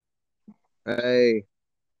Hey,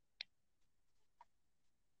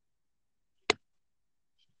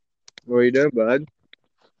 what are you doing, bud?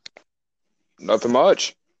 Nothing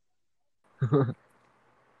much.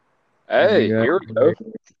 Hey, Yeah, here we go.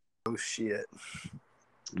 Oh shit.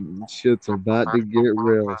 shit's about to get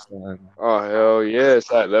real, son. Oh hell yeah,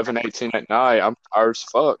 it's at 11:18 at night. I'm tired as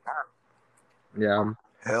fuck. Yeah, I'm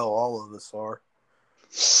Hell, all of us are.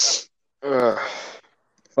 Ugh.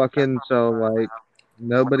 like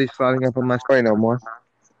nobody's sliding up on my story no more.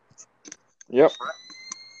 Yep.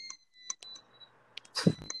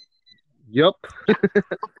 Yup.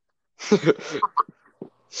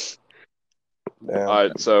 Damn.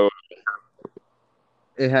 Alright, so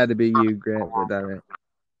It had to be you, Grant, that done it.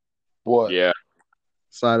 What? yeah.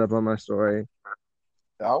 Slide up on my story.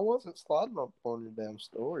 I wasn't sliding up on your damn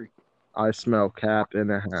story. I smell cap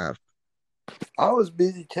and a half. I was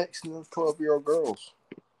busy texting those 12-year-old girls.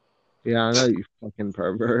 Yeah, I know you fucking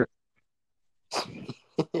pervert.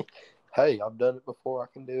 Hey, I've done it before. I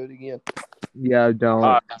can do it again. Yeah, I don't.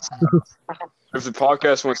 Alright, if the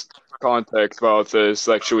podcast wants context about this,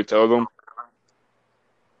 like, should we tell them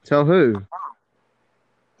Tell who?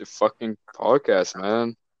 the fucking podcast,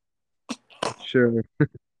 man? Sure.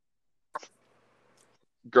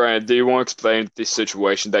 Grant, do you want to explain the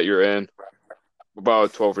situation that you're in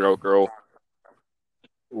about a 12-year-old girl?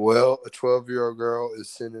 Well, a 12-year-old girl is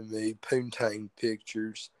sending me poontang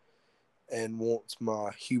pictures and wants my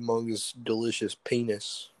humongous, delicious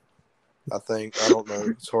penis. I think. I don't know.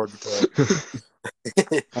 It's hard to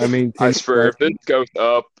tell. I mean, I can swear, if this goes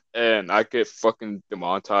up and I get fucking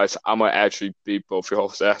demonetized, I'm gonna actually beat both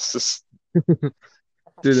y'all's asses.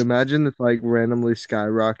 dude, imagine if like randomly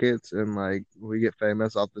skyrockets and like we get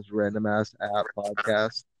famous off this random ass app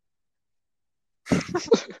podcast.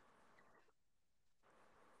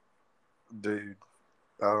 Dude,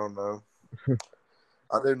 I don't know.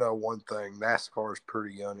 I do know one thing. NASCAR is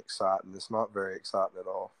pretty unexciting. It's not very exciting at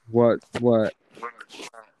all. What? What?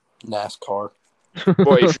 NASCAR.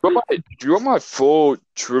 Boy, if you want my full,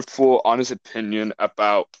 truthful, honest opinion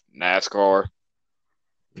about NASCAR,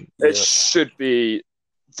 it Yes. should be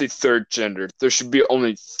the third gender. There should be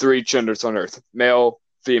only three genders on Earth: male,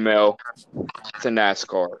 female, to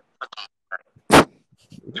NASCAR.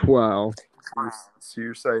 Wow. So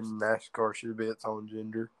you're saying NASCAR should be its own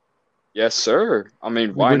gender? Yes, sir. I mean,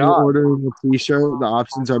 Like why when you're not? ordering a t-shirt, the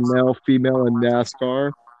options are male, female, and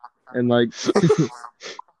NASCAR. And like,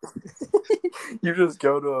 You just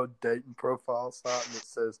go to a dating profile site and it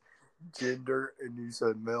says gender, and you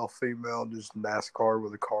said male, female, and just NASCAR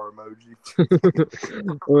with a car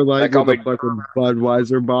emoji. or like Like I'm with a a fucking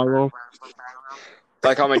Budweiser bottle.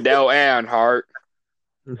 Dale Earnhardt.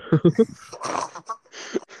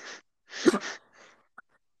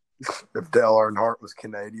 If Dale Earnhardt was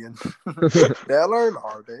Canadian. Dale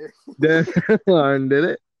Earnhardt, eh? Darn did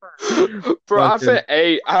it. Bro, Fucking,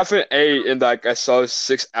 I haven't ate in like I saw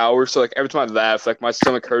 6 hours, so like every time I laugh, like my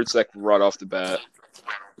stomach hurts like right off the bat.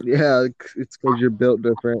 yeah, it's because you're built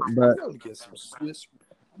different. I'm But going to get some Swiss.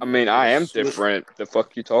 I mean, I am different. The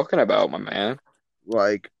fuck you talking about, my man?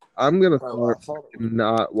 like, I'm gonna Bro, start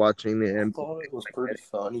not watching the I NBA. thought it was pretty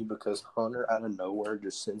funny because Hunter out of nowhere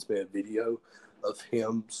just sends me a video of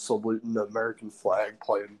him saluting the American flag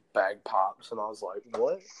playing bagpipes, and I was like,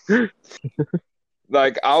 "What?"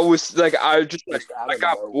 Like I just like Just out I of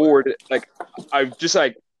got nowhere. bored. Like I just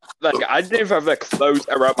like I didn't even have like clothes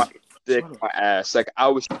around my dick, my ass. Like I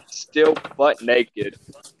was still butt naked,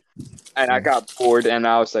 and I got bored, and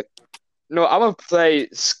I was like, no, I'm gonna play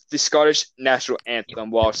the Scottish national anthem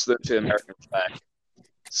while saluting to the American flag.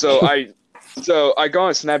 So I go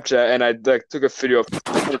on Snapchat and I like took a video of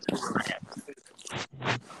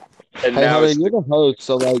and Hey, now Hunter, it's you're the host,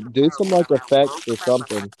 so like, do some like effects or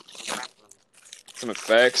something. some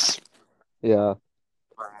effects. Yeah.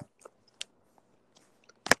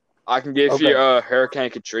 I can give Okay. you Hurricane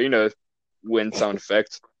Katrina wind sound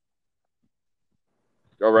effect.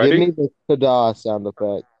 You all Give ready? me the ta-da sound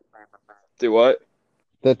effect. Do what?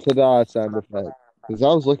 The ta-da sound effect. Because I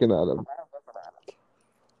was looking at him.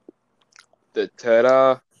 The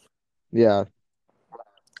ta-da. Yeah.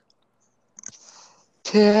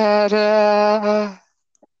 Ta-da.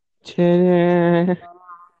 Ta-da.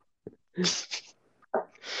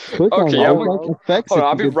 Click on Okay, it. yeah, There's like effects hold if on,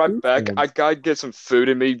 I'll you be could right choose back. from. I gotta get some food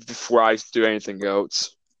in me before I do anything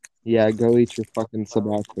else. Yeah, go eat your fucking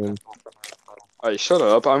Sebastian. Alright, shut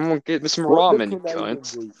up. I'm gonna get me some What do ramen, you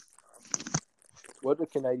Canadians cunt. eat? What do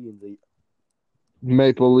Canadians eat?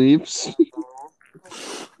 Maple Leafs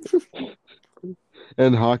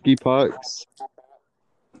and hockey pucks.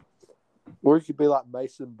 Or you could be like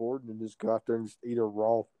Mason Borden and just go out there and just eat a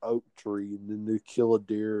raw oak tree and then they kill a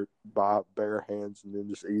deer by bare hands and then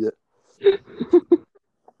just eat it.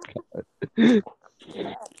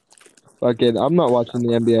 Fucking, I'm not watching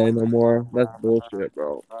the NBA no more. That's bullshit,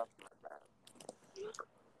 bro.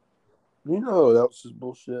 You know what else is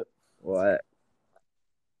bullshit? What?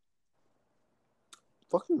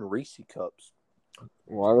 Fucking Reese cups.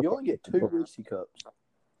 Why the You fuck? only get 2 Reese cups.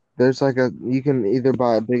 There's like you can either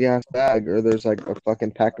buy a big ass bag or there's like a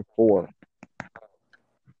fucking pack of 4.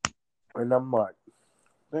 And I'm like,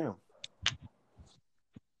 damn.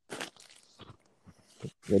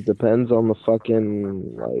 It depends on the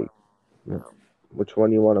fucking, like, which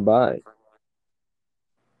one you want to buy.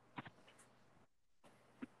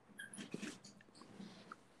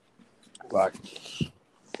 Like,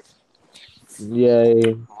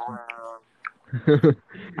 Yay.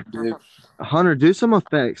 dude, Hunter, do some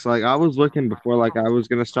effects. Like, I was looking before, like, I was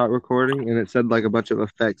going to start recording, and it said, like, a bunch of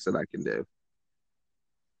effects that I can do.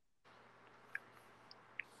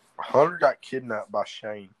 Hunter got kidnapped by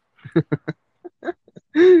Shane.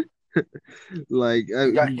 Like,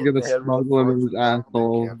 He got he's hit in going the to head with a smuggle him in his frozen mountain dew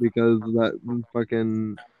asshole can. because that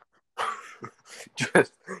fucking...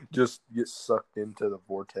 just get sucked into the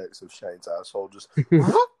vortex of Shane's asshole. Just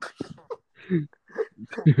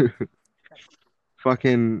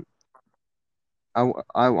fucking... I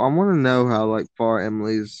want to know how, like, far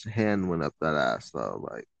Emily's hand went up that ass, though.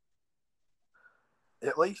 Like...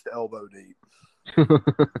 at least elbow deep.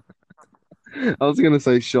 I was gonna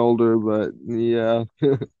say shoulder, but yeah.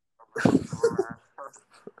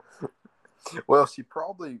 Well, she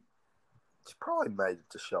probably made it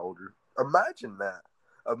to shoulder. Imagine that.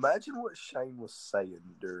 Imagine what Shane was saying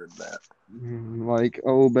during that. Like,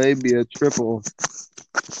 oh baby, a triple.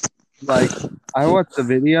 Like, I watched the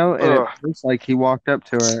video and it looks like he walked up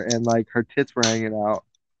to her and like her tits were hanging out,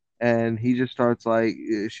 and he just starts like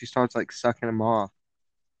she starts like sucking him off,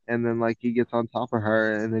 and then like he gets on top of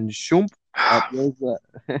her and then shoomp up goes that.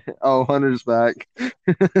 Oh, Hunter's back.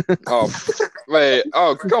 Oh, wait.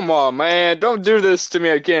 Oh, come on, man. Don't do this to me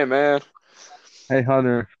again, man. Hey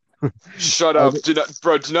Hunter. Shut up. Do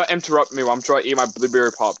not interrupt me while I'm trying to eat my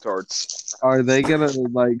blueberry Pop-Tarts. Are they gonna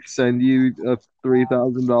like send you a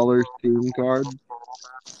 $3,000 Steam card?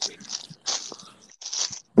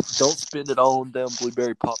 Don't spend it all on damn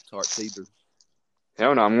blueberry Pop Tarts either.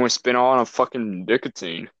 Hell no, I'm going to spin all on a fucking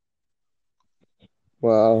nicotine.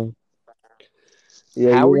 Wow.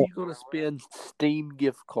 Yeah, How are you're you gonna spend Steam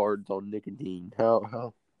gift cards on nicotine?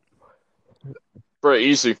 How? Bro,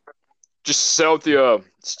 easy. Just sell the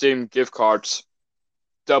Steam gift cards,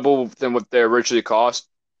 double than what they originally cost,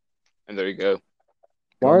 and there you go.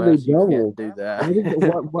 why are they Dumbass, you doubled? can't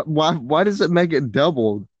do Why does it make it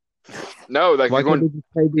doubled? No, like Why you're can't they going.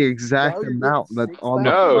 just pay the exact Now you're amount getting that's on the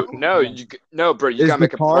No, fucking no, card? no, bro. You Is gotta the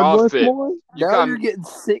make a card worth profit. more? You now got, you're getting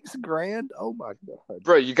 $6,000. Oh my god,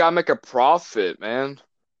 bro. You gotta make a profit, man.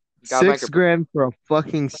 You gotta make a. $6,000 for a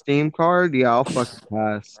fucking Steam card? Yeah, I'll fucking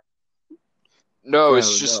pass. No, bro,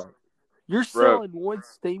 it's just, no. You're bro. selling one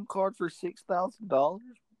Steam card for $6,000? What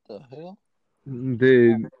the hell?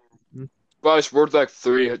 Dude. Well, it's worth like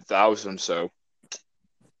 3,000. So,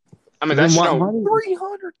 I mean, Then that's why, no. why,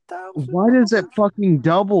 why does it $300,000? fucking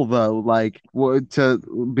double though? Like, what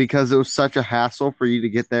because it was such a hassle for you to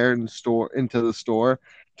get there and into the store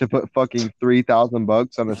to put fucking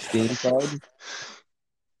 $3,000 on a Steam card.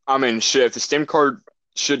 I mean, shit. If the Steam card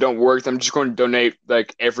shit don't work, I'm just going to donate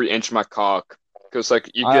like every inch of my cock. Because like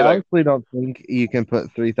you I get like, honestly don't think you can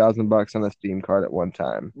put $3,000 on a Steam card at one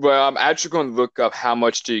time. well, I'm actually going to look up how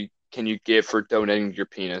much can you get for donating your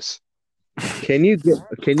penis. Can you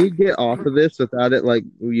get off of this without it like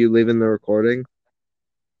you leaving the recording?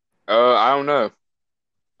 I don't know.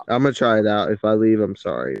 I'm gonna try it out. If I leave, I'm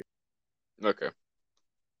sorry. Okay.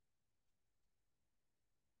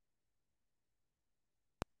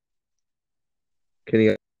 Can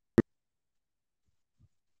you?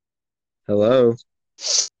 Hello.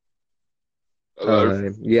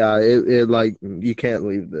 Hello. Yeah. It like you can't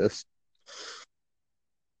leave this.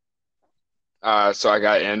 So I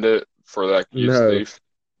got to end it for like you to No.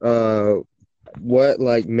 leave. What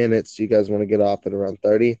like minutes do you guys want to get off at around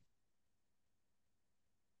 30?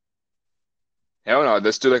 Hell no,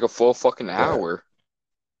 let's do like a full fucking hour.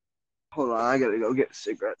 Hold on, I gotta go get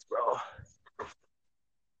cigarettes, bro.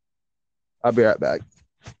 I'll be right back.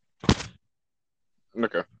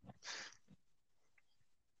 Okay.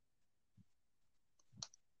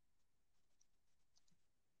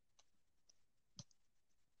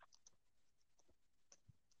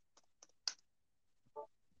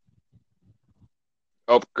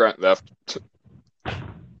 Oh, Grant left.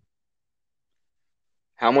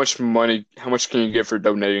 How much can you get for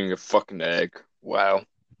donating a fucking egg? Wow.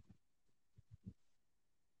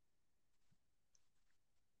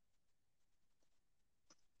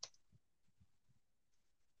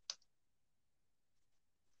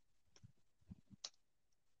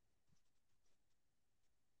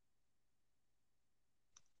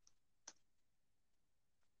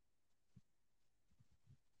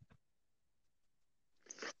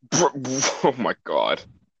 Oh my God.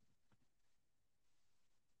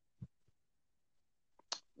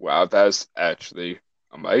 Wow, that's actually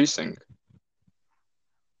amazing.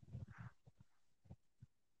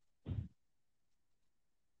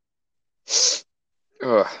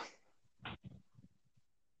 Ugh.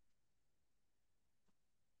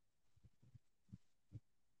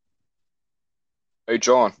 Hey,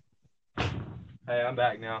 John. Hey, I'm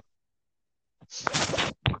back now.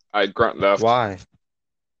 Grant left. Why?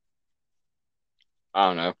 I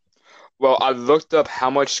don't know. Well, I looked up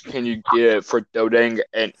how much can you get for donating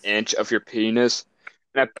an inch of your penis.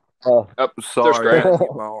 And Oh, there's Sorry, I Grant.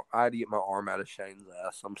 had to get my arm out of Shane's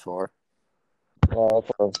ass. I'm sorry.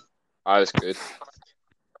 okay. That's good.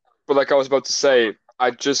 But like I was about to say,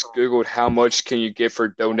 I just Googled how much can you get for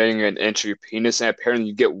donating an inch of your penis, and apparently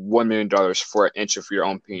you get $1 million for an inch of your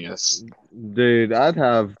own penis. Dude, I'd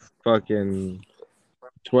have fucking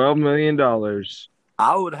 $12 million.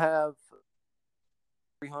 I would have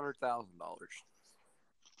 $300,000.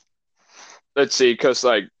 Let's see, because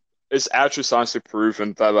like it's actually scientifically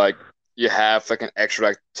proven that like you have like an extra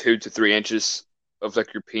like 2 to 3 inches of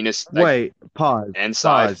like your penis like Wait, pause,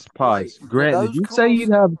 inside. pause. Wait, do Grant, did those you say cost?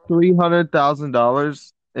 you'd have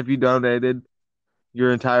 $300,000 if you donated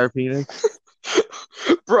your entire penis?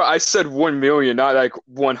 Bro, I said 1 million, not like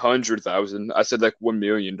 100,000. I said like $1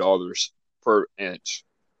 million per inch.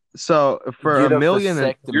 So for a Get a million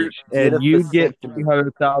an You're vasectomy. inch, Get a and you get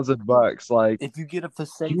vasectomy. $300,000, like If you get a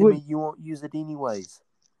you would. vasectomy, you won't use it anyways.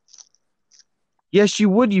 Yes, you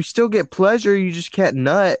would. You still get pleasure. You just can't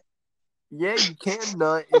nut. Yeah, you can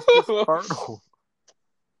nut. It's just fertile.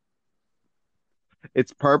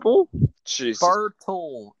 It's purple. Jesus.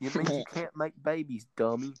 Fertile. It means you can't make babies,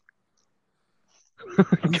 dummy.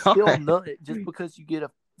 You God. still nut. Just because you get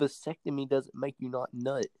a vasectomy doesn't make you not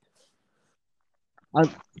nut.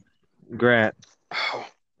 Grant,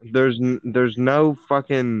 there's no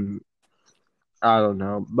fucking, I don't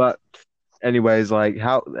know, but anyways, like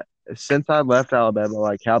how since I left Alabama,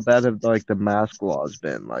 like how bad have like the mask laws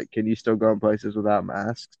been? Like, can you still go in places without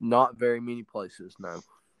masks? Not very many places, no.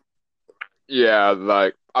 Yeah,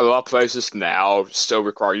 like a lot of places now still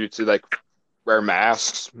require you to like wear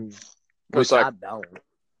masks. Because Which like I don't.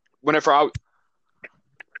 whenever I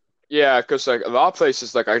yeah, because like a lot of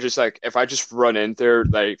places like I just like if I just run in there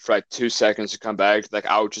like for like 2 seconds to come back, like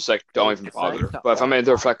I would just like don't even bother. But if I'm in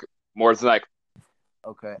there for like more than like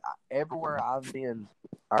Okay, everywhere I've been,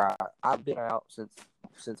 or I've been out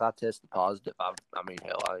since I tested positive. I mean,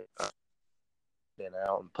 hell, I've been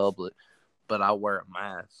out in public, but I wear a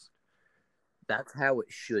mask. That's how it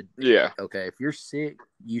should be. yeah. Okay, if you're sick,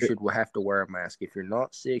 you should have to wear a mask. If you're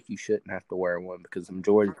not sick, you shouldn't have to wear one because the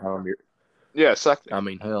majority of the time Yeah, exactly. I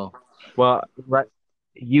mean, hell. Well, right.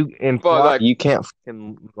 You in But Florida, like you can't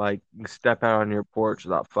fucking like step out on your porch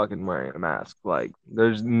without fucking wearing a mask. Like,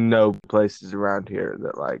 there's no places around here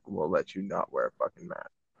that like will let you not wear a fucking mask.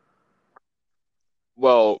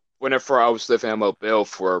 well, whenever I was living in Mobile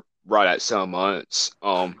for right at 7 months,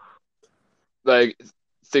 like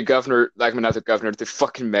the governor, like I mean, not the governor, the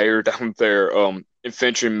fucking mayor down there,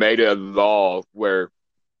 eventually made a law where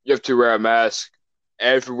you have to wear a mask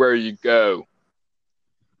everywhere you go,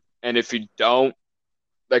 and if you don't,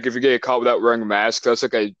 like if you get caught without wearing a mask, that's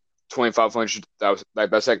like a 2,500 like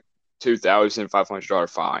that's like $2,500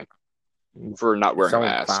 fine for not It's wearing a only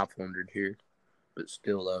mask. 500 here, but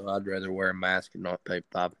still, though, I'd rather wear a mask and not pay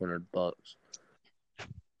 $500.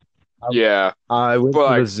 Yeah, I went but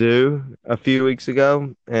to the like, zoo a few weeks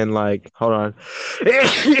ago and like, hold on.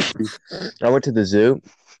 I went to the zoo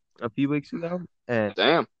a few weeks ago and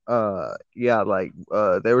damn, yeah, like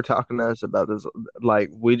they were talking to us about this, like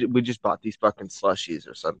we just bought these fucking slushies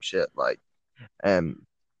or some shit, like, and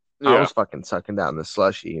I yeah, was fucking sucking down the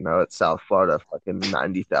slushy, it's South Florida, fucking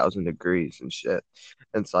 90,000 degrees and shit.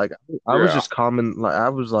 And it's like I was yeah, just calming, like I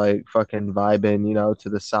was like fucking vibing, to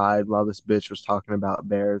the side while this bitch was talking about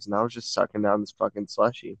bears, and I was just sucking down this fucking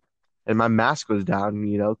slushy. And my mask was down,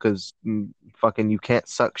 because fucking you can't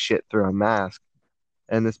suck shit through a mask.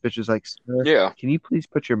 And this bitch was like, "Sir, yeah. can you please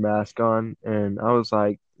put your mask on?" And I was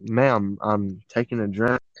like, "Ma'am, I'm taking a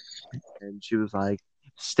drink." And she was like,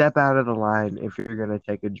 "Step out of the line if you're gonna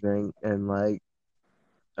take a drink." And like,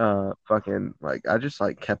 fucking like I just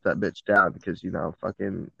like kept that bitch down because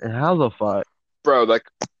fucking how the fuck. Bro,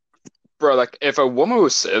 like if a woman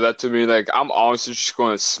would say that to me, like I'm honestly just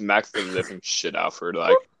going to smack the living shit out of her,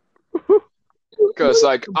 like, because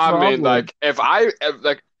like the I mean, problem?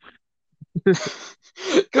 like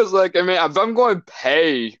because like I mean, if I'm going to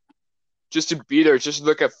pay just to be there, just to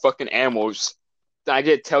look at fucking animals, then I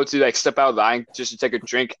get told to like step out of line just to take a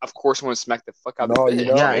drink. Of course, I want to smack the fuck out of No, the you bitch.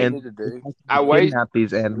 know Yeah, what we and need to do? I wait. kidnap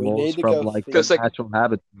these animals to from go like feed- their Because like natural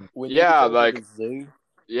habitat. We need Yeah, to go like- to the zoo.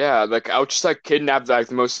 Yeah, like I would just like kidnap like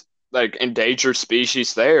the most like endangered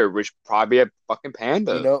species there, which probably a fucking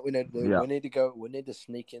panda. You know what we need to do? Yeah. We need to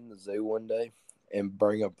sneak in the zoo one day and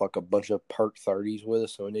bring up like a bunch of perk 30s with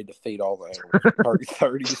us. So we need to feed all the animals perk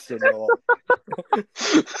 30s and all.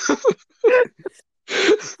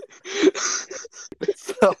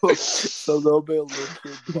 So there'll be a little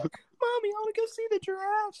kid like, Mommy, I want to go see the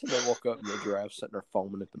giraffes. And they walk up and the giraffe's sitting there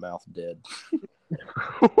foaming at the mouth dead.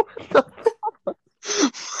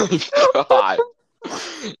 My God.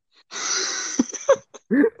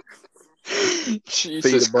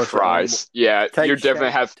 Jesus bunch of Christ. Yeah, you're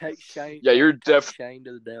definitely have. Take Shane. Yeah, you're take Shane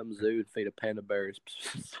to the damn zoo and feed a panda bear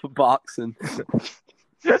some boxing.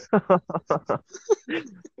 Like,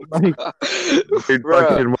 dude, Bruh.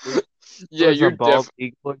 fucking, Yeah, there's a bald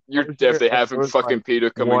eagle you're enclosure, definitely and having there was, fucking like, Peter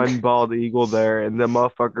coming. one bald eagle there, and the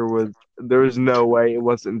motherfucker there was no way it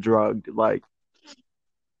wasn't drugged. Like,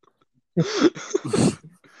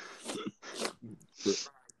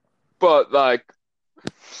 But like,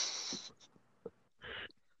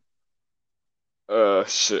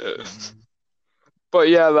 shit. But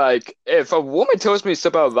yeah, like if a woman tells me to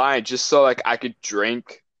step out of line just so like I could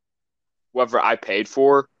drink whatever I paid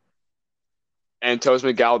for, and tells me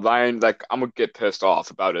to get out of line, like I'm gonna get pissed off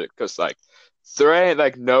about it because like there ain't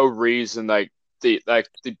like no reason like the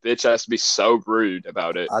bitch has to be so rude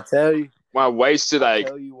about it. I tell you. When I wasted I'll like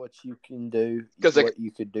tell you what you can do. 'Cause, like- what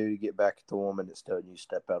you could do to get back at the woman that's telling you to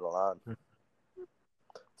step out of line.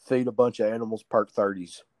 Feed a bunch of animals perk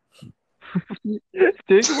 30s. dude,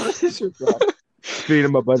 what is your problem? Feed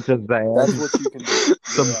him a bunch of That's Zans, what you can do.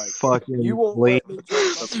 some Be like, fucking you won't lean. let me drink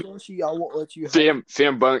my slushy. I won't let you have feed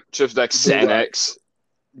him bunch of like Be like- Xanax.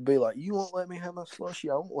 Be like, you won't let me have my slushy.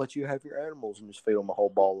 I won't let you have your animals, and just feed them a whole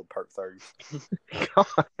ball of perk 30s.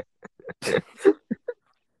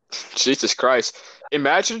 Jesus Christ!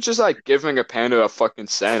 Imagine just like giving a panda a fucking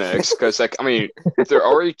Xanax because like I mean they're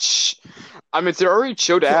already they're already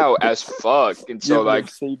chilled out as fuck, and so Give them like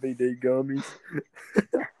CBD gummies.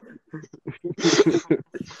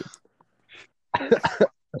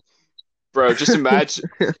 bro, just imagine,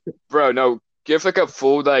 bro, no, give like a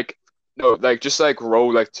full like no like just like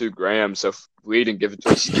roll like 2 grams of weed and give it to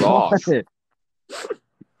a sloth.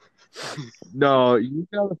 No, you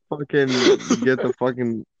gotta fucking get the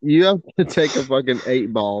fucking. You have to take a fucking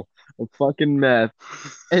 8-ball of fucking meth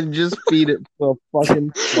and just feed it to a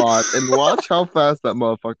fucking sloth and watch how fast that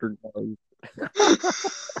motherfucker goes.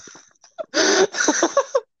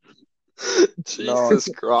 Jesus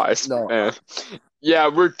Christ, No. man. Yeah,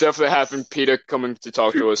 we're definitely having PETA coming to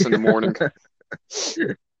talk to us in the morning.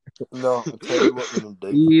 No, I'll tell you what we're gonna do.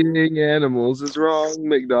 Eating animals is wrong,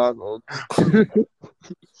 McDonald's.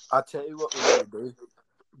 I'll tell you what we're gonna do.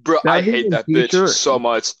 Bro, I That hate that teacher- bitch so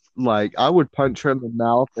much. Like, I would punch her in the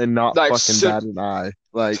mouth and not Like, fucking sit- bat an eye.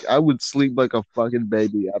 Like, I would sleep like a fucking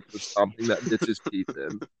baby after stomping that bitch's teeth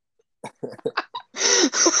in.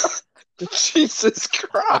 Jesus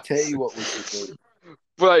I'll Christ. tell you what we should do.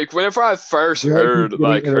 But like whenever I first Greg heard is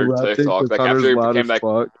like getting her interrupted TikTok, 'cause like Hunter's after it loud became as like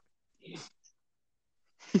fuck.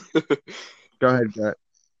 Go ahead, Brett.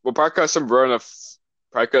 well probably because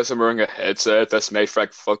I'm wearing a headset that's made for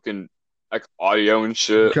like fucking like audio and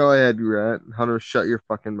shit. Go ahead, Brett. Hunter, shut your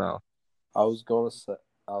fucking mouth. I was gonna say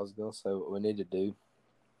what we need to do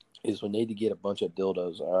is we need to get a bunch of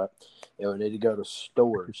dildos, all right? And we need to go to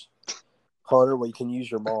stores. Hunter, we can use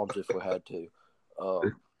your mom's if we had to.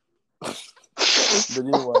 But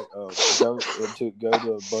anyway, go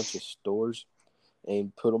to a bunch of stores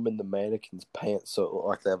and put them in the mannequin's pants so it look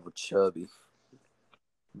like they have a chubby.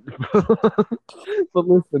 But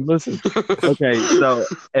listen. Okay, so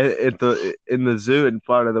in the zoo in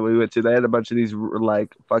Florida that we went to, they had a bunch of these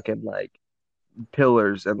like fucking like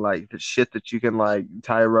pillars and like the shit that you can like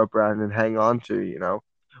tie a rope around and hang on to, you know?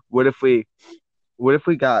 What if we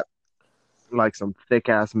got like some thick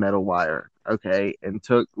ass metal wire, okay, and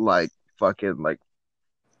took like fucking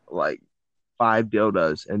like 5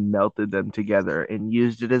 dildos and melted them together and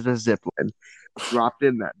used it as a zip line, dropped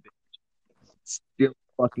in that bitch, steal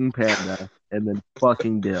fucking panda, and then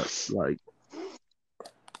fucking dip. Like,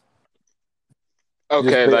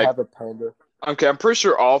 Okay, like have a panda Okay, I'm pretty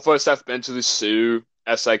sure all of us have been to the zoo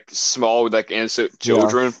as like small, like innocent Yeah.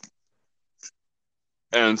 children,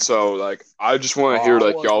 and so like I just want to hear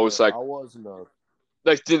like y'all was like I wasn't a.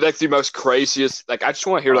 the most craziest. Like I just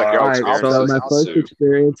want to hear like y'all All right, experiences so like my at the first zoo.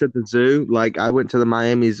 experience at the zoo, like I went to the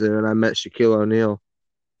Miami Zoo and I met Shaquille O'Neal.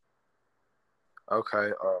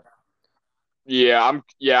 Okay. Yeah,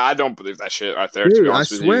 I don't believe that shit right there. To be Dude, I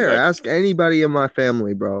honest with you, swear, ask anybody in my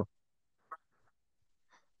family, bro.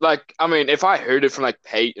 I mean, if I heard it from like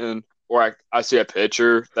Peyton or I see a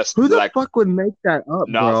picture that's Who the like fuck would make that up,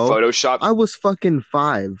 not bro? photoshopped, I was fucking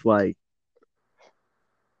 5. Like,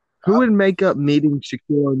 who I, would make up meeting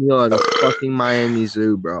Shaquille O'Neal at a fucking Miami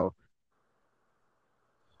Zoo, bro?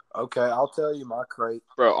 okay, I'll tell you my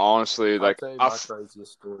bro. Honestly, I'll like tell you my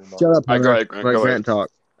craziest story. Shut up, I go Hunter. ahead, Grant, Let go ahead. Grant talk.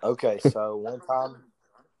 Okay, so one time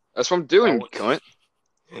That's what I'm I doing, went, cunt.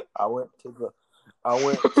 I went to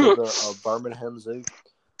the Birmingham Zoo.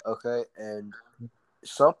 Okay, and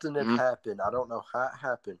something had Mhm. happened. I don't know how it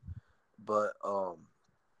happened, but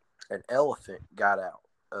an elephant got out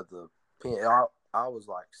of the pen. I was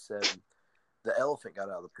like 7. The elephant got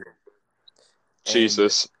out of the pen.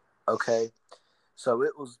 Jesus. And, okay, so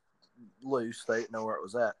it was loose. They didn't know where it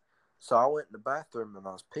was at. So I went in the bathroom and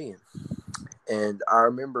I was peeing. And I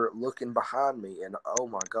remember looking behind me, and oh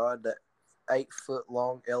my God, that 8-foot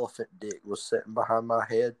long elephant dick was sitting behind my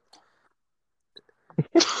head.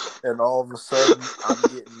 And all of a sudden,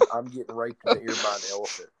 I'm getting raped in the ear by an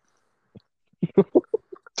elephant.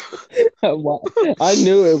 I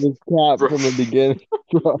knew it was crap Bro. from the beginning,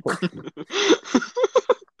 bro.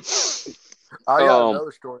 I got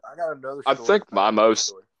another story. I think my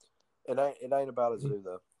most. It ain't about a zoo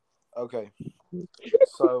though. Okay,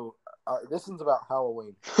 so this one's about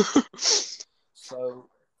Halloween. So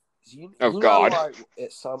Oh you know, God. like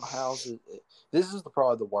at some houses, this is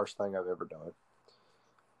probably the worst thing I've ever done.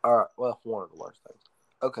 All right, well, one of the worst things.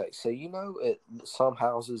 Okay, so you know, at some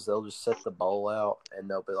houses they'll just set the bowl out and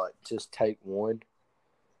they'll be like, just take one.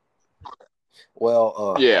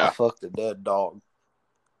 Well, I Yeah. fucked a dead dog.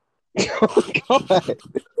 Oh, God.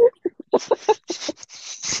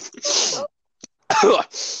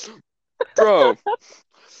 Bro.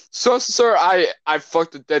 So, sir, I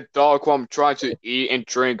fucked a dead dog while I'm trying to eat and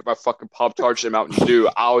drink my fucking Pop-Tarts and Mountain Dew.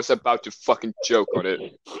 I was about to fucking choke on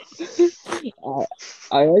it.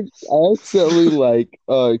 I accidentally like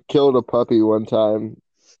killed a puppy one time.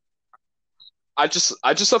 I just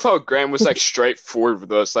love how Graham was like straightforward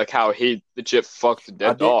with us, like how he legit fucked a I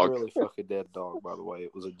dead didn't dog. really fuck a dead dog, by the way.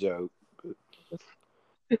 It was a joke.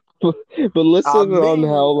 But listen on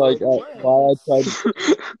how like why I tried.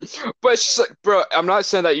 But it's just like, bro, I'm not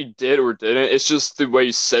saying that you did or didn't. It's just the way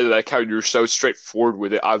you said it, like how you're so straightforward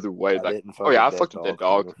with it either way. I Like, didn't oh fuck yeah, a I dead fucked a dead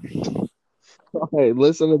dog. Hey,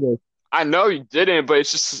 listen to this. I know you didn't, but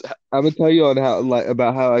it's just I'm gonna tell you on how like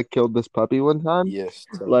about how I killed this puppy one time. Yes.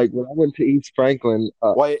 Like when I went to East Franklin.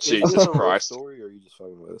 Wait, is Jesus this a real Christ. story or are you just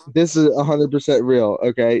fucking with us? This is 100% real.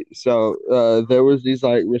 Okay, so there was these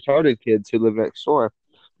like retarded kids who lived next door.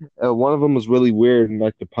 One of them was really weird and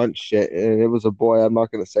like to punch shit, and it was a boy. I'm not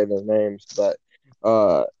gonna say their names, but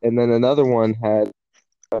and then another one had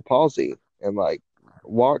a palsy and like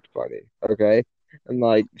walked funny. Okay, and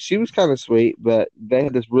like she was kind of sweet, but they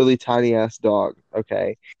had this really tiny ass dog.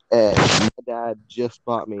 Okay, and my dad just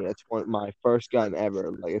bought me my first gun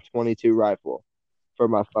ever, like a 22 rifle for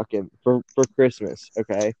my fucking for Christmas.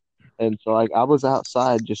 Okay. And so like I was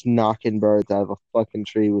outside just knocking birds out of a fucking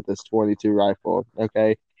tree with this 22 rifle,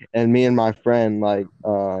 okay? And me and my friend like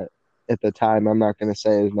at the time, I'm not going to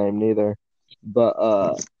say his name neither, but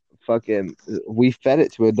fucking we fed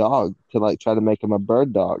it to a dog to like try to make him a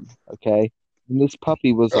bird dog, okay? And this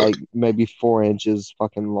puppy was like maybe 4 inches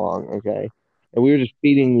fucking long, okay? And we were just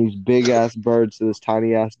feeding these big ass birds to this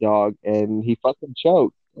tiny ass dog, and he fucking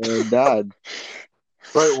choked and died.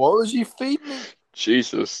 Wait, what was you feeding me?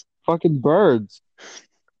 Jesus. Fucking birds.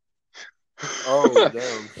 Oh,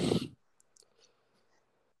 damn.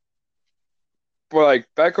 But like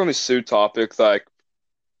back on the zoo topic, like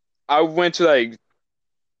I went to like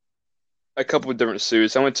a couple of different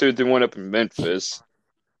zoos. I went to the one up in Memphis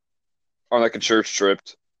on like a church trip.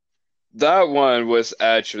 That one was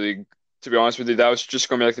actually, to be honest with you, that was just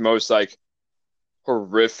gonna be like the most like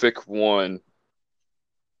horrific one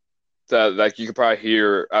that like you could probably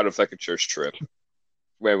hear out of like a church trip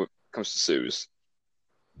when it comes to zoos.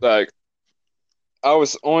 Like I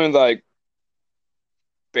was only like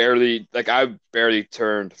I barely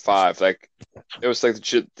turned 5. Like it was like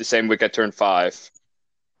the same week I turned 5.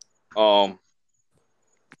 Um,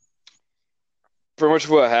 pretty much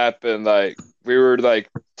what happened, like we were like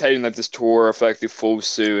taking like this tour of like the full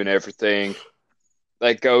zoo and everything.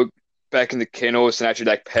 Like back in the kennels and actually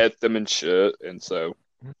like pet them and shit.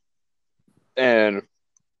 And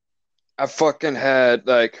I fucking had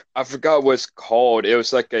like I forgot what it's called. It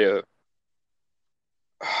was like a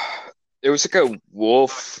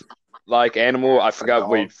wolf like animal. I forgot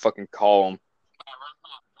what you fucking call them.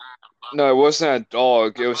 No, it wasn't a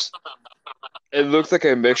dog. It looked like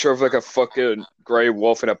a mixture of like a fucking gray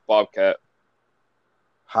wolf and a bobcat.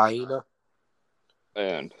 Hyena?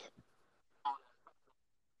 And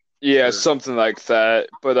yeah, Sure. something like that.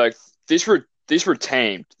 But like these were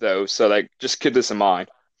tamed though, so like just keep this in mind.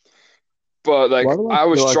 But like Why do I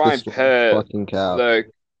was feel like trying this to pet fucking cow? like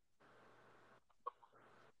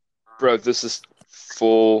bro, this is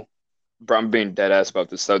full. Bro, I'm being dead ass about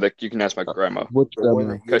this though. Like you can ask my grandma Which The one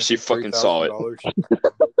grandma? that because gives she you fucking saw it.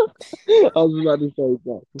 $3,000? I was about to say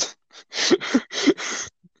that.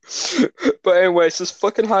 But anyways, this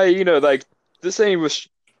fucking hyena, like this thing was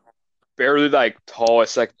barely like tall.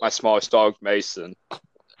 It's like my smallest dog, Mason,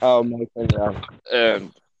 Oh, Mason, yeah.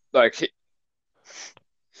 and like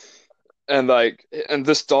and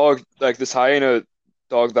this dog, like this hyena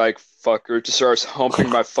dog, like fucker, just starts humping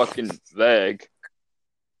my fucking leg,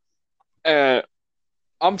 and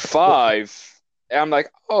I'm 5, and I'm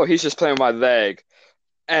like, oh, he's just playing with my leg,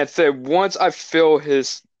 and then once I feel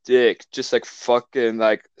his dick just like fucking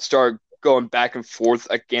like start going back and forth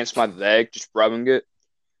against my leg, just rubbing it.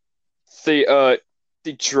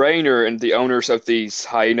 The trainer and the owners of these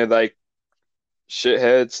hyena like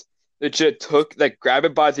shitheads legit grabbed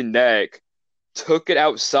it by the neck, took it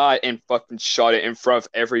outside and fucking shot it in front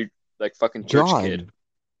of every like fucking church kid.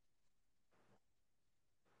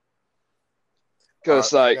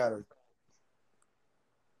 God.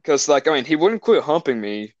 Cause like I mean he wouldn't quit humping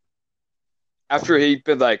me after he'd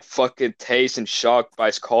been like fucking tased and shocked by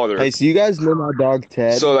his collar. Hey, so you guys know my dog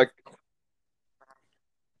Ted? So like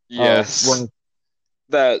yes. Well,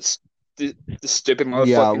 That's the stupid motherfucking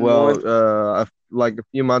yeah, well, one. like a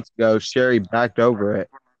few months ago, Sherry backed over it,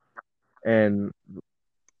 and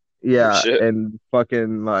yeah, shit. and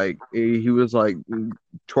fucking like he was like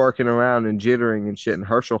twerking around and jittering and shit, and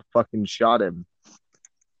Herschel fucking shot him.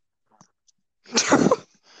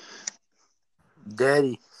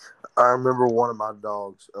 Daddy, I remember one of my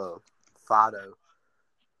dogs, Fido.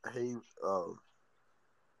 He,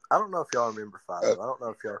 I don't know if y'all remember Fido. I don't know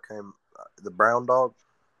if y'all came, the brown dog.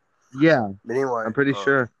 Yeah, But anyway, I'm pretty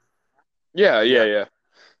sure. Yeah. But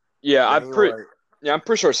anyway, I'm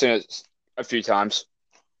pretty sure I've seen it a few times.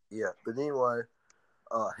 Yeah, but anyway,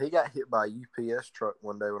 he got hit by a UPS truck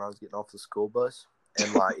one day when I was getting off the school bus,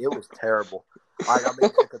 and like it was terrible. Like I mean,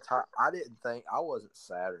 at the time, I didn't think I wasn't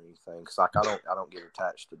sad or anything because like I don't get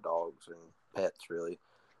attached to dogs and pets really.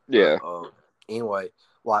 Yeah. But, anyway,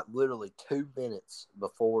 like literally 2 minutes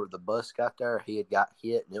before the bus got there, he had got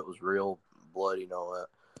hit and it was real bloody and all that.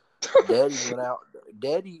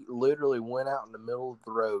 Daddy literally went out in the middle of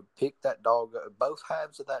the road, picked that dog up, both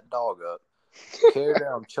halves of that dog up, carried it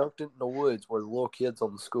down, chucked it in the woods where the little kids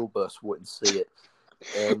on the school bus wouldn't see it.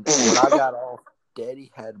 And when I got off,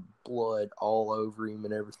 Daddy had blood all over him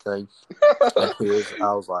and everything. And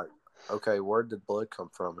I was like, okay, where did blood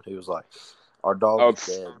come from? And he was like, our dog is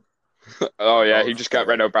dead. Oh yeah, he just got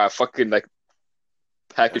ran over by a fucking like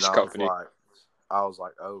package company. I was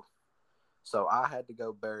like, oh. So I had to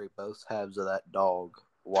go bury both halves of that dog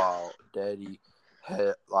while Daddy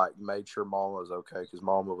had like made sure Mama was okay because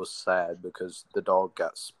Mama was sad because the dog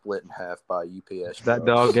got split in half by a UPS truck. That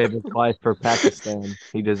dog gave his life for Pakistan.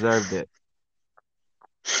 He deserved it.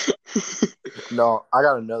 No, I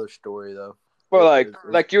got another story though. Well,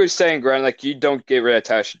 like you were saying, Grant, like you don't get really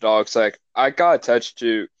attached to dogs. Like I got attached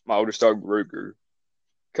to my oldest dog, Ruger,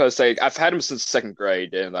 because like I've had him since 2nd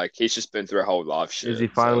grade, and like he's just been through a whole lot of shit. Is he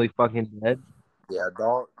finally fucking dead? Yeah,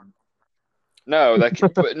 dog. No, like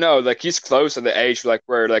but no, like he's close to the age like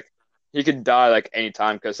where like he could die like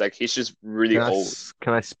anytime because like he's just really old.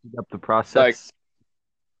 Can I speed up the process? Like,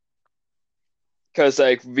 because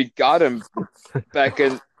like we got him back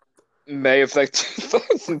in May of like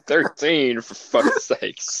 2013 for fuck's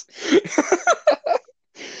sakes.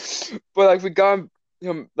 But like we got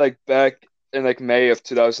him like back in like May of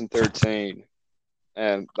 2013,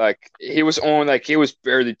 and like he was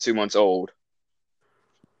barely 2 months old,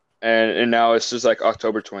 and now it's just like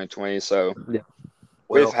October 2020. So yeah,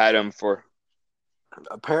 we've had him for.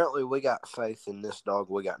 Apparently, we got faith in this dog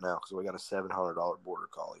we got now because we got a $700 border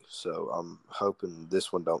collie. So I'm hoping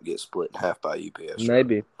this one don't get split in half by UPS.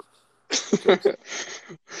 Maybe.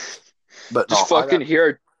 But just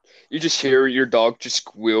you just hear your dog just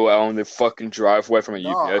squeal out on the fucking driveway from a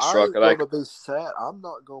UPS truck. I'm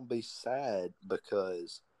not gonna be sad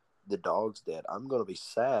because the dog's dead. I'm gonna be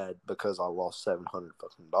sad because I lost $700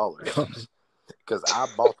 fucking because I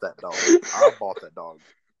bought that dog. I bought that dog.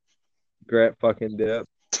 Grant fucking dip.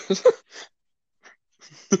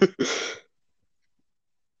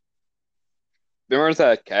 Remember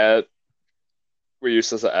that cat we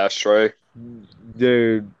used as an ashtray?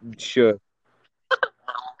 Dude, sure.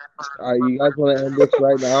 You guys want to end this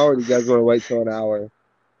right now, or do you guys want to wait till an hour?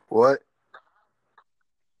 What?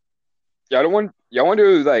 Y'all want to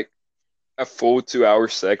do like a full 2-hour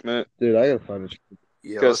segment? Dude, I gotta find it.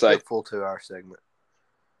 Yeah, let's do a full 2-hour segment.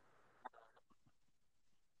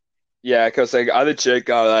 Yeah, because like I legit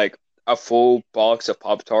got like a full box of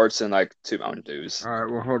Pop-Tarts and like 2 Mountain Dews. All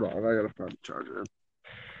right, well, hold on. I gotta find the charger.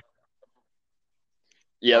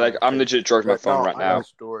 Yeah, like I'm legit charging my phone right I now. got a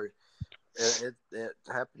story. It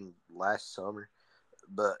happened last summer,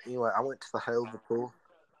 but anyway, I went to the Haleville pool.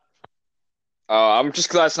 I'm just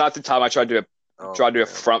glad it's not the time I tried to do a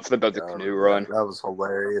front flip of the canoe run. That was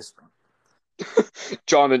hilarious.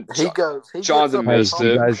 Jonathan missed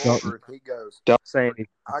it. He goes, don't say anything.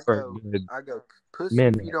 I go, pussy,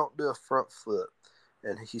 if you don't do a front flip.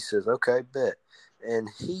 And he says, okay, bet. And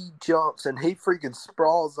he jumps and he freaking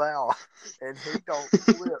sprawls out and he don't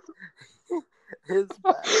flip. His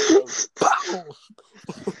back goes, boom.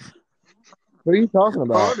 What are you talking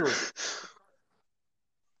about?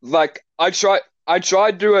 Like, I tried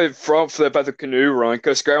to do a front flip at the canoe run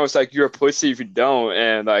because Grant was like, "You're a pussy if you don't,"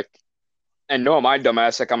 and no, my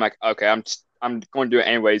dumbass, like, I'm like, okay, I'm going to do it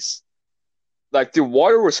anyways. Like, the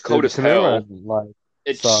water was cold as hell.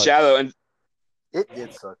 It's shallow, and it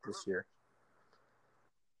did suck this year.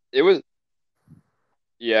 It was,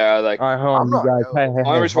 yeah, like. All right, hold on, you guys. Hey,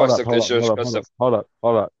 hold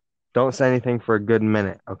up. Don't say anything for a good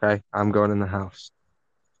minute, okay? I'm going in the house.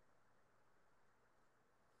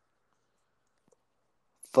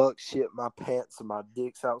 Fuck shit, my pants and my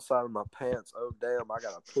dick's outside of my pants. Oh, damn, I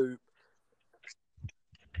gotta poop.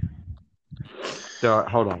 So,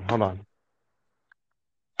 hold on.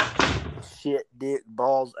 Shit, dick,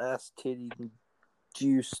 balls, ass, titty,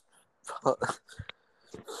 juice.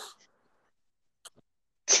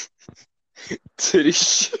 Titty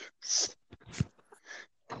shoes.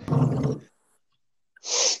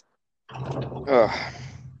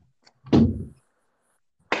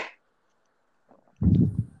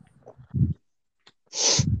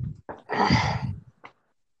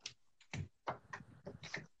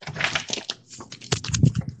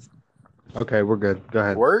 Okay, we're good. Go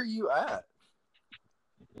ahead. Where are you at?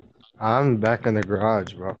 I'm back in the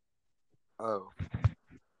garage, bro. Oh.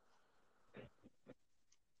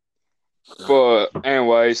 But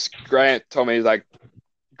anyways, Grant told me, like,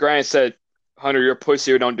 Grant said, "Hunter, you're a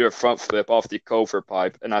pussy who don't do a front flip off the culvert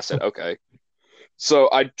pipe." And I said, okay. So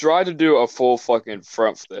I tried to do a full fucking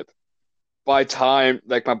front flip. By the time,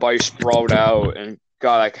 like, my body sprawled out and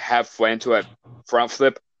got, like, halfway into a front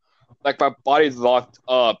flip, like, my body locked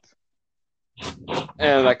up.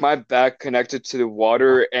 And, like, my back connected to the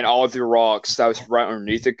water and all the rocks that was right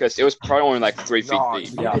underneath it, because it was probably only, like, 3 feet deep.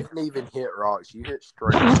 You didn't even hit rocks. You hit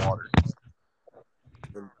straight water.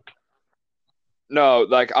 No,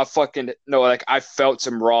 like, I felt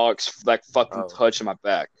some rocks, like, fucking touching my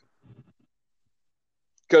back.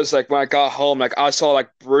 Because, like, when I got home, like, I saw, like,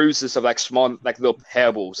 bruises of, like, small, like, little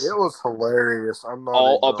pebbles. It was hilarious. I'm not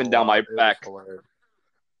all up and down my back.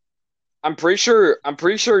 I'm pretty sure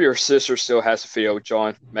your sister still has a video,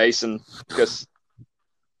 John Mason, because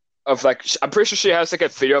of, like, I'm pretty sure she has, like, a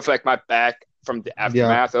video of, like, my back from the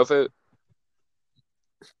aftermath of it.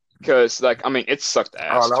 Because, like, I mean, it sucked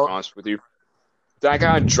ass, to be honest with you. Then I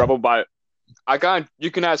got in trouble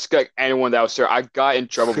you can ask, like, anyone that was there. I got in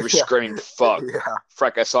trouble for screaming "fuck" for,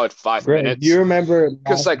 like, I saw it 5 minutes. Do you remember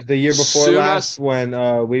like, the year before last when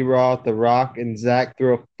we were out the rock and Zach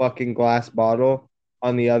threw a fucking glass bottle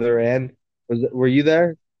on the other end? Were you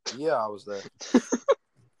there? Yeah, I was there.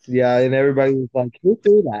 Yeah, and everybody was like, "Who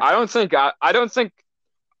threw that?" I don't think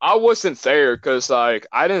I wasn't there because, like,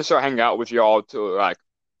 I didn't start hanging out with y'all till, like,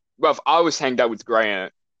 well, if I was hanging out with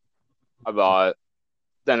Grant a lot,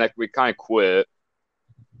 then, like, we kind of quit.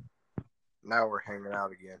 Now we're hanging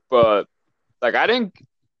out again. But, like, I didn't,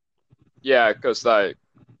 yeah, because, like,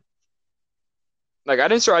 I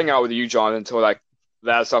didn't start hanging out with you, John, until, like,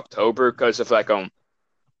 last October because of, like,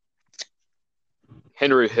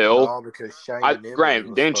 Henry Hill. No, because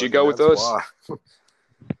Grant, didn't you go with us?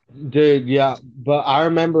 Dude, yeah, but I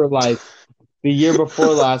remember, like, the year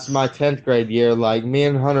before last, my 10th grade year, like, me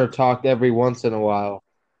and Hunter talked every once in a while,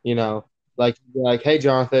 you know, like, hey,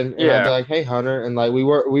 Jonathan, and I'd be like, hey, Hunter, and, like, we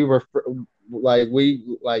were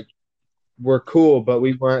cool, but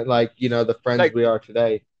we weren't, like, you know, the friends we are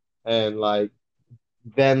today, and, like,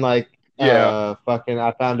 then like Yeah. fucking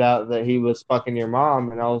I found out that he was fucking your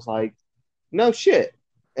mom, and I was like, no shit.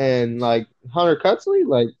 And like Hunter Cutsley,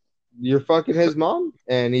 like you're fucking his mom,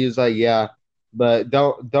 and he was like, yeah, but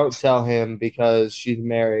don't tell him because she's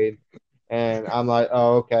married. And I'm like,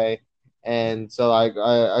 oh okay. And so like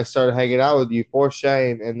I started hanging out with you for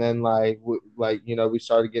Shane, and then like we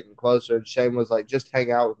started getting closer, and Shane was like, just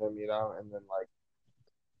hang out with him, and then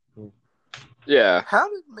like Yeah. How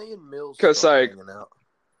did me and Mills Cause start like hanging out?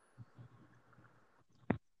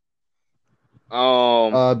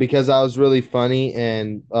 because I was really funny,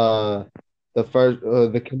 and the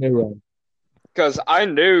canoe run. cause I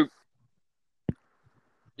knew,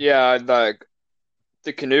 yeah, like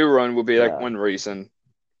the canoe run would be like Yeah. one reason.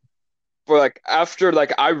 But like after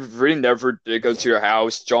like I really never did go to your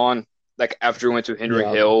house, John. Like after we went to Henry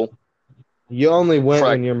Yeah. Hill You only for went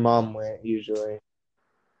like when your mom went, usually.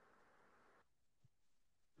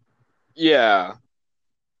 yeah.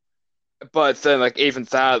 But then like even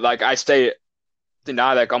that like I stayed the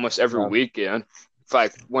night like almost every Yeah. weekend for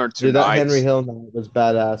like 1 or 2 Dude, that Henry nights. Hill night was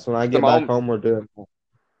badass. When I The get back mom home, we're doing that.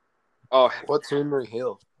 oh What's Henry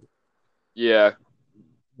Hill? yeah.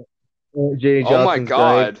 Jenny Oh my Johnson's grave.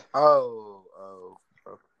 God. Oh.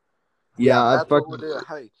 Yeah, Yeah, I that's what we're fucking doing.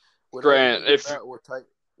 Hey, whenever Grant, we do that,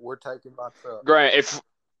 we're taking my truck. Grant,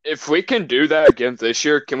 if we can do that again this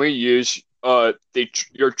year, can we use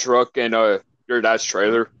your truck and your dad's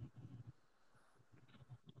trailer?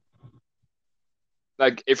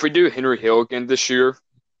 Like if we do Henry Hill again this year,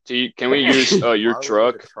 can we use your Why do we need a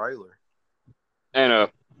truck trailer? and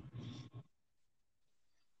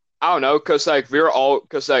I don't know, cause like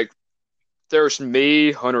there's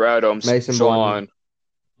me, Hunter Adams, Mason Boardman. John,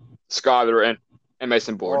 Skyler, and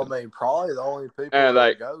Mason Well, Board, I mean, probably the only people and that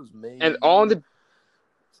like goes me, and on you,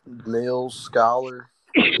 the Mills, Scholar.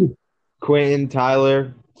 Quentin,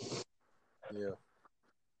 Tyler. Yeah.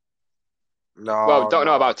 well, No, don't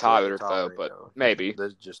know no, about Quentin and Tyler though, Tyler ain't but going. maybe.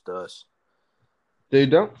 This is just us.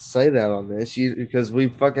 Dude, don't say that on this. Because we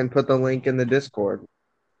fucking put the link in the Discord.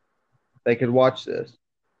 They could watch this.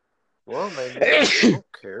 Well, I mean, yeah, I don't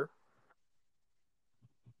care.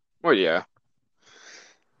 Well, yeah,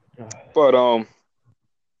 but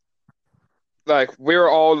like we were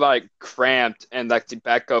all like cramped and like the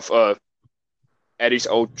back of Eddie's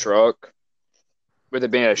old truck with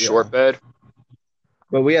it being a Yeah. short bed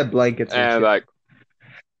But we had blankets and and shit. like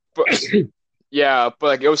but yeah, but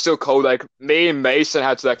like it was still cold. Like me and Mason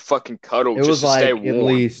had to like fucking cuddle It just was to stay like at warm.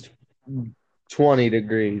 least 20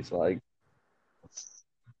 degrees. Like,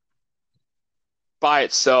 By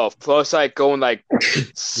itself. Plus, like going like yeah.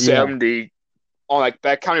 70 on like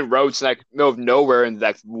back county roads in like middle of nowhere in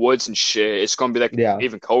like woods and shit. It's gonna be like Yeah.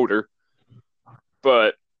 even colder.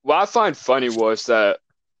 But what I find funny was that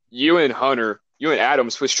you and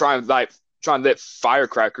Adams was trying to lit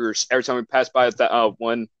firecrackers every time we passed by that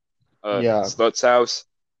one Yeah. Slut's house,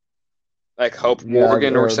 like Hope Yeah.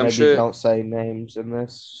 Morgan or Or some maybe shit. don't say names in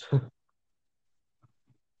this.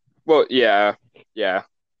 Well, yeah, yeah,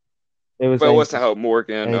 It was but it wasn't Angel, Hope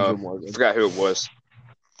Morgan. Angel I Morgan. forgot who it was.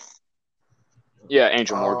 Yeah,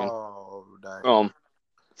 Angel Morgan. Oh, dang. Um,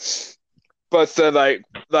 but then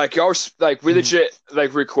like y'all like we Mhm. legit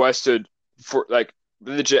like requested for like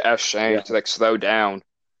we legit asked Shane Yeah. to like slow down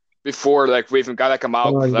before like we even got like a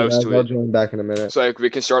mile Come on, close guys. to I'll it, join back in a minute. so like we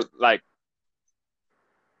can start like.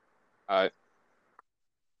 Uh,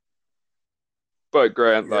 but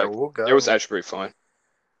Grant, Yeah, like we'll it was go. actually pretty fun.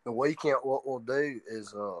 The weekend, what we'll do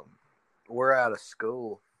is, we're out of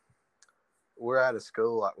school. We're out of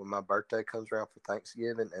school like when my birthday comes around for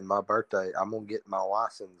Thanksgiving, and my birthday, I'm gonna get my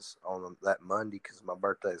license on that Monday because my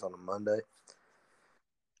birthday is on a Monday,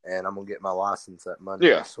 and I'm gonna get my license that Monday.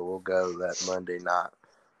 Yeah, So we'll go that Monday night.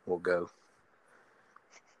 We'll go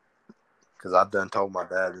because I done told my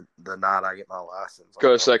dad the night I get my license, I'm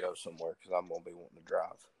because gonna like go somewhere because I'm gonna be wanting to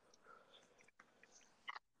drive.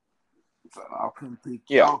 So I'll come pick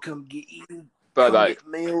yeah, y'all. Come get you. but Come like get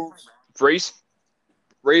meals. reason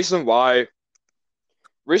reason why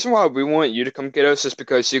reason why we want you to come get us is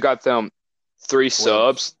because you got them 12.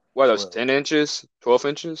 subs. What are those 12. 10 inches, 12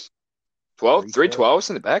 inches, 12, 3 three 12. 12s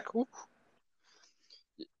in the back. Ooh.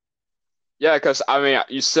 Yeah, because I mean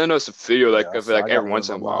you send us a video like Yeah, of so I like got every one of once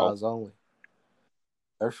in a them while. eyes only.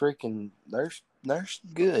 They're freaking. They're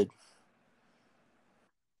good.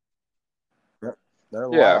 They're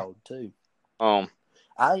Yeah. loud too. Um.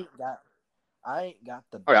 I ain't got. I ain't got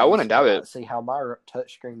the Okay, I wouldn't bass. doubt it. See how my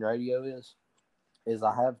touchscreen radio is.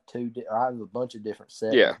 I have I have a bunch of different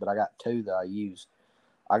settings, Yeah. but I got two that I use.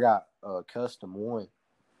 I got a custom one.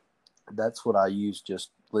 That's what I use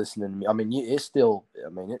just listening to me. I mean, it's still. I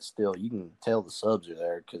mean, it's still. You can tell the subs are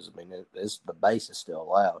there because I mean, it's the bass is still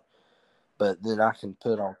loud. But then I can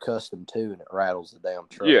put on custom too, and it rattles the damn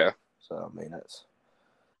truck. Yeah. So I mean, that's.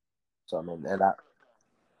 So I mean, and I.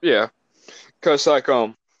 Yeah, because like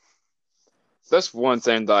that's one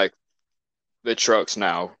thing like the trucks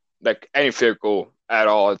now, like any vehicle at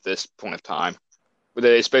all at this point of time, with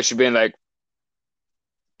it especially being like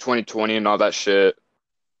 2020 and all that shit,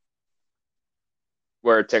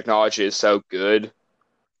 where technology is so good.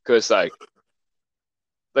 Because like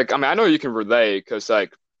I mean I know you can relate because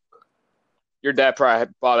like your dad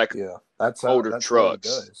probably bought like that's older that's trucks.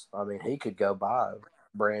 What he does. I mean, he could go buy a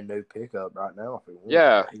brand new pickup right now if he wants.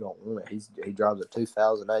 Yeah, he don't want it. He drives a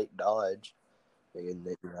 2008 Dodge, and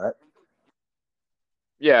that.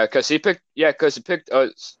 Yeah, because he picked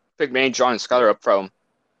picked me and John and Skyler up from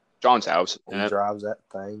John's house. He drives that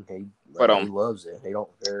thing. He loves it. He don't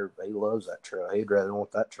care. He loves that truck. He'd rather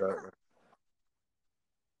want that truck.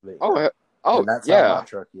 But, and that's how my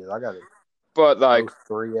truck is. I got a but like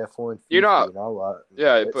 03 F-150, you know, and all that.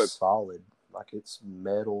 Yeah, it's solid. Like it's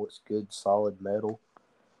metal. It's good, solid metal.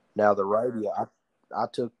 Now the radio, I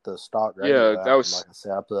took the stock radio out. That was, like I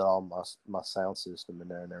said, I put all my sound system in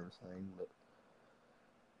there and everything.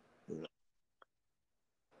 But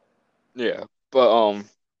yeah, but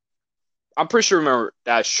I'm pretty sure I remember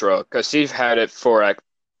Dad's truck because he's had it for like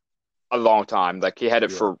a long time. Like he had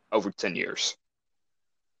it for over 10 years.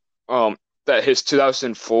 That his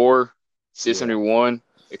 2004 C71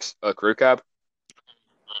 crew cab.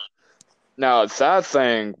 Now that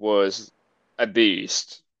thing was a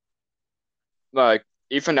beast. Like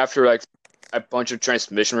even after like a bunch of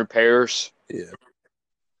transmission repairs,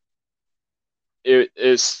 it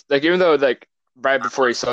is like even though like right before he sold